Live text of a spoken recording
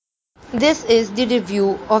This is the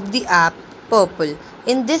review of the app Purple.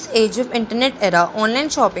 In this age of internet era, online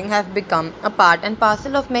shopping has become a part and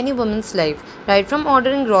parcel of many women's life. Right from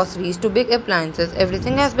ordering groceries to big appliances,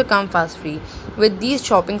 everything has become fast free. With these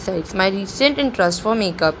shopping sites, my recent interest for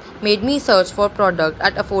makeup made me search for products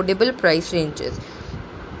at affordable price ranges.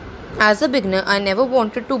 As a beginner, I never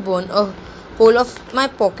wanted to burn a hole of my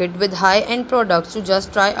pocket with high-end products to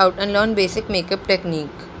just try out and learn basic makeup technique.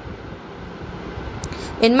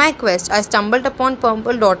 In my quest, I stumbled upon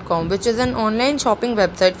Purple.com, which is an online shopping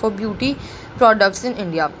website for beauty products in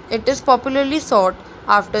India. It is popularly sought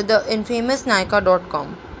after the infamous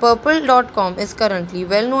Nykaa.com. Purple.com is currently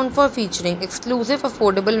well known for featuring exclusive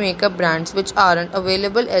affordable makeup brands which aren't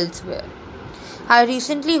available elsewhere. I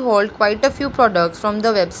recently hauled quite a few products from the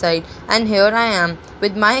website, and here I am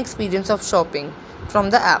with my experience of shopping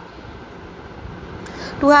from the app.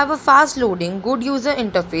 To have a fast loading, good user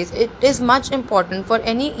interface, it is much important for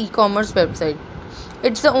any e-commerce website.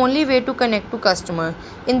 It's the only way to connect to customer.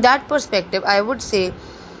 In that perspective, I would say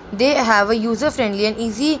they have a user-friendly and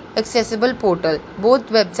easy accessible portal, both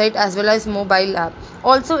website as well as mobile app.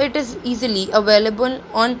 Also, it is easily available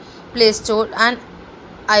on Play Store and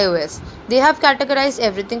iOS. They have categorized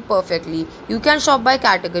everything perfectly. You can shop by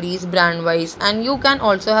categories, brand wise, and you can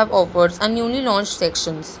also have offers and newly launched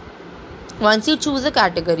sections. Once you choose a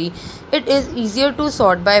category, it is easier to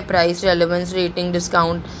sort by price, relevance, rating,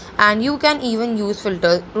 discount, and you can even use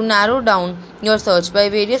filters to narrow down your search by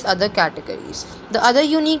various other categories. The other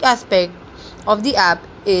unique aspect of the app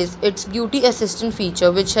is its beauty assistant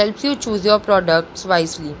feature, which helps you choose your products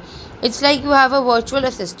wisely. It's like you have a virtual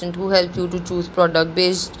assistant who helps you to choose product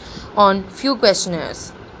based on few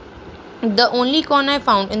questionnaires. The only con I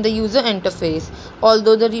found in the user interface,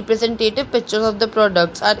 although the representative pictures of the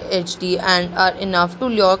products are HD and are enough to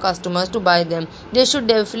lure customers to buy them, they should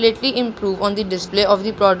definitely improve on the display of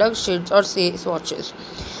the product shades or say swatches.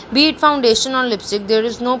 Be it foundation or lipstick, there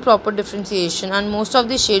is no proper differentiation and most of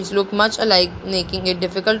the shades look much alike, making it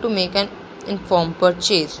difficult to make an informed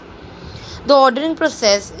purchase. The ordering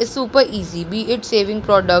process is super easy, be it saving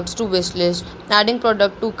products to wishlist, adding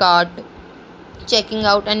product to cart, checking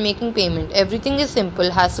out and making payment. Everything is simple,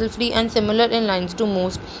 hassle-free and similar in lines to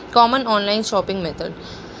most common online shopping method.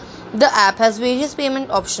 The app has various payment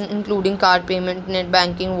options including card payment, net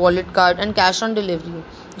banking, wallet card and cash on delivery.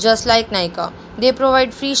 Just like Nykaa, they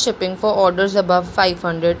provide free shipping for orders above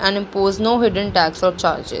 500 and impose no hidden tax or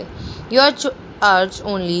charges. You are charged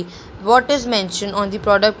only what is mentioned on the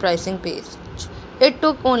product pricing page. It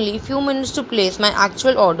took only few minutes to place my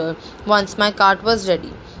actual order once my cart was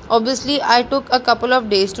ready. Obviously, I took a couple of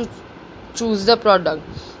days to choose the product.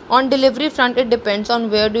 On delivery front, it depends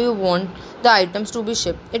on where do you want the items to be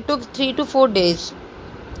shipped. It took 3 to 4 days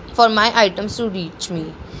for my items to reach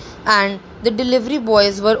me. And the delivery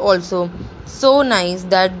boys were also so nice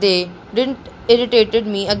that they didn't irritated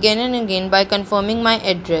me again and again by confirming my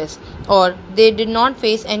address or they did not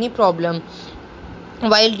face any problem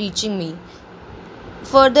while reaching me.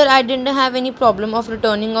 Further, I didn't have any problem of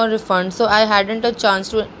returning or refund, so I hadn't a chance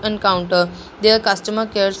to encounter their customer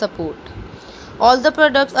care support. All the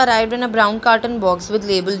products arrived in a brown carton box with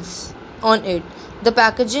labels on it. The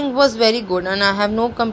packaging was very good and I have no complaints